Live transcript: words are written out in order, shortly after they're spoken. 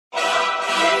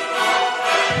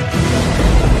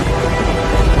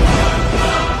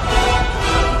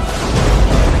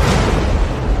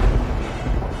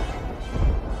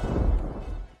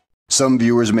Some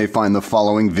viewers may find the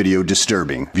following video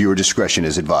disturbing. Viewer discretion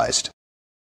is advised.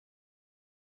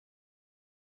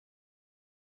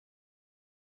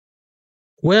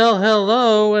 Well,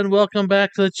 hello and welcome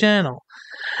back to the channel.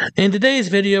 In today's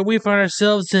video, we find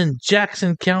ourselves in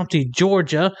Jackson County,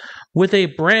 Georgia, with a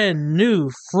brand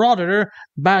new frauditor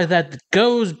that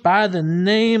goes by the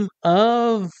name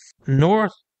of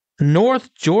North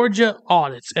Georgia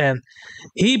Audits, and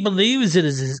he believes it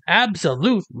is his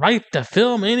absolute right to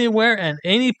film anywhere and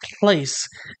any place,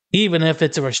 even if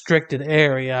it's a restricted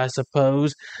area, I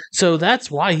suppose. So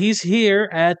that's why he's here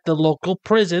at the local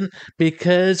prison,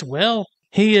 because, well,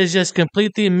 he is just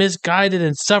completely misguided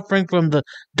and suffering from the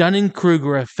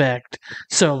Dunning-Kruger effect.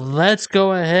 So let's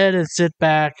go ahead and sit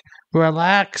back,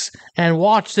 relax, and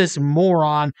watch this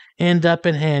moron end up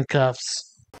in handcuffs.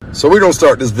 So we're going to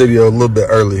start this video a little bit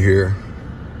early here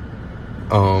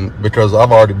because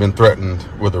I've already been threatened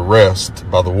with arrest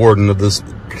by the warden of this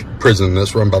prison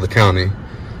that's run by the county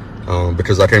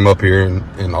because I came up here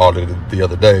and audited the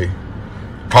other day.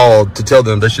 Called to tell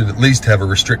them they should at least have a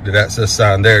restricted access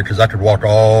sign there because I could walk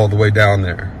all the way down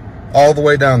there. All the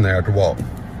way down there I could walk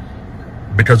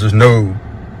because there's no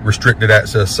restricted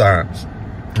access signs.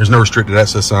 There's no restricted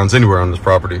access signs anywhere on this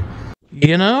property.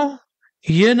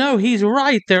 You know, he's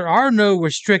right. There are no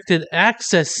restricted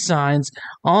access signs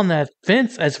on that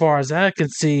fence as far as I can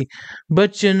see.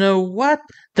 But you know what?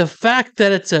 The fact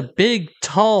that it's a big,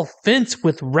 tall fence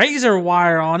with razor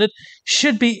wire on it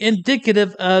should be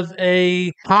indicative of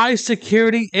a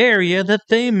high-security area that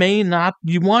they may not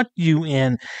want you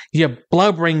in, you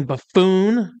blubbering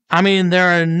buffoon. I mean,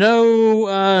 there are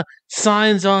no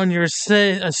signs on your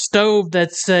stove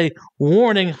that say,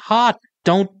 "Warning, hot,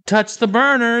 don't touch the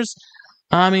burners."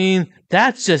 I mean,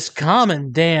 that's just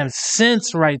common damn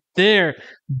sense right there,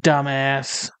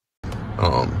 dumbass.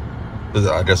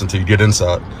 I guess until you get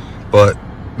inside. But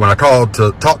when I called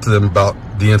to talk to them about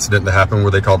the incident that happened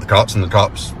where they called the cops and the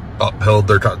cops upheld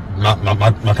their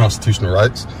my constitutional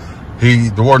rights,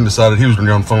 the warden decided he was going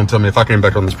to get on the phone and tell me if I came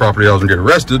back on this property I was going to get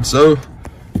arrested. So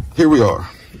here we are.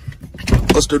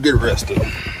 Let's go get arrested.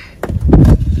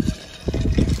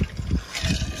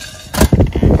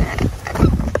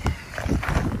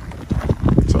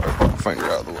 Sorry, put my finger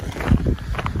out of the way.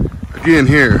 Again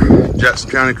here, Jackson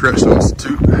County Correctional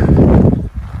Institute.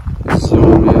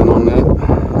 Zoom in on that.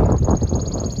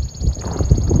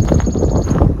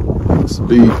 This will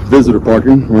be visitor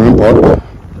parking where I'm parked.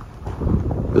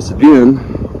 This again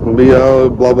will be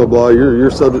blah blah blah. You're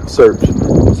subject to search.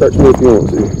 Search me if you want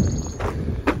to.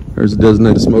 There's a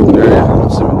designated smoking area. I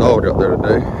don't see my dog out there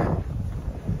today.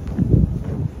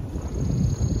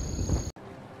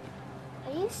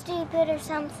 Are you stupid or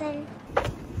something?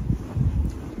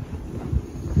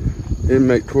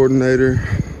 Inmate coordinator.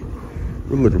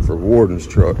 We're looking for warden's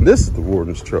truck. This is the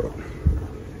warden's truck.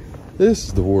 This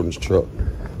is the warden's truck.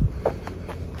 I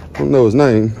don't know his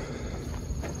name.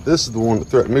 This is the one that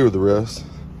threatened me with arrest.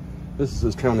 This is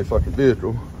his county fucking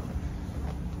vehicle.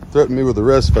 Threatened me with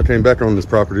arrest if I came back on this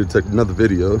property to take another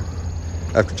video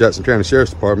after Jackson County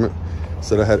Sheriff's Department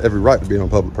said I had every right to be on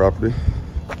public property.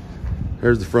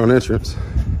 Here's the front entrance.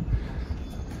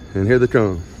 And here they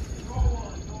come.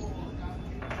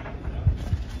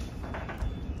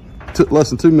 Took less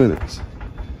than 2 minutes.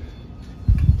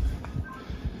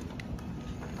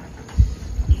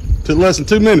 Took less than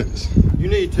 2 minutes. You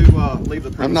need to leave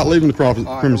the premises. I'm not leaving the premises.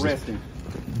 Arrest him.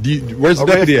 Where's the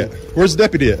deputy at? Where's the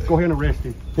deputy at? Go ahead and arrest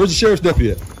him. Where's the sheriff's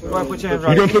deputy at? Go ahead, put your hands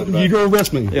right. You gonna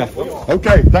arrest me? Yeah.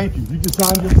 Okay, thank you. You just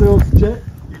signed yourselves to check?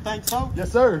 You think so?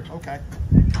 Yes, sir. Okay.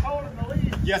 Told him to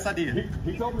leave. Yes, I did.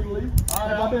 He told me to leave.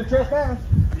 Have I been trespassed?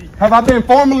 Have I been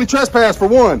formally trespassed for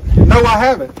one? No, I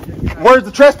haven't. Where's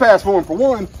the trespass form for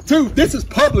one? Two, this is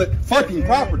public fucking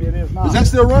property. It is not. Is that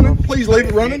still running? Please leave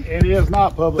it running. It is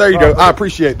not public There you property. go. I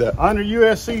appreciate that. Under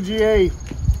USCGA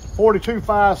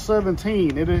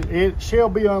 42517, it shall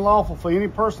be unlawful for any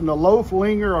person to loaf,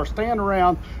 linger, or stand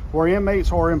around where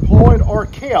inmates are employed or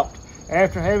kept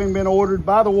after having been ordered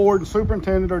by the warden,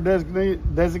 superintendent, or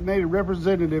designated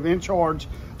representative in charge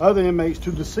of the inmates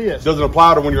to desist. Doesn't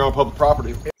apply to when you're on public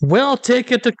property. Well,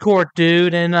 take it to court,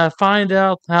 dude, and find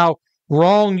out how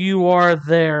wrong you are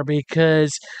there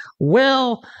because,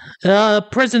 well,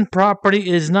 prison property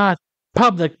is not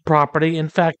public property. In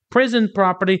fact, prison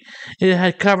property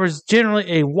covers generally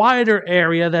a wider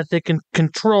area that they can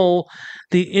control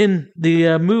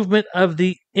the movement of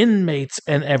the inmates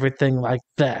and everything like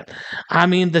that. I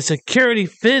mean, the security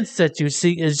fence that you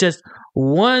see is just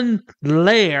one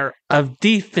layer of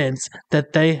defense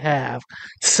that they have.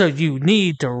 So you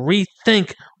need to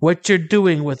rethink what you're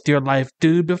doing with your life,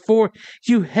 dude, before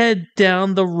you head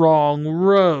down the wrong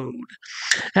road.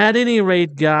 At any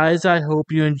rate, guys, I hope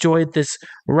you enjoyed this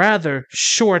rather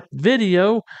short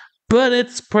video, but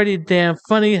it's pretty damn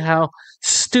funny how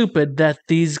stupid that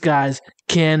these guys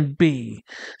can be.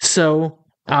 So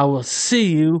I will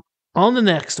see you on the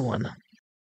next one.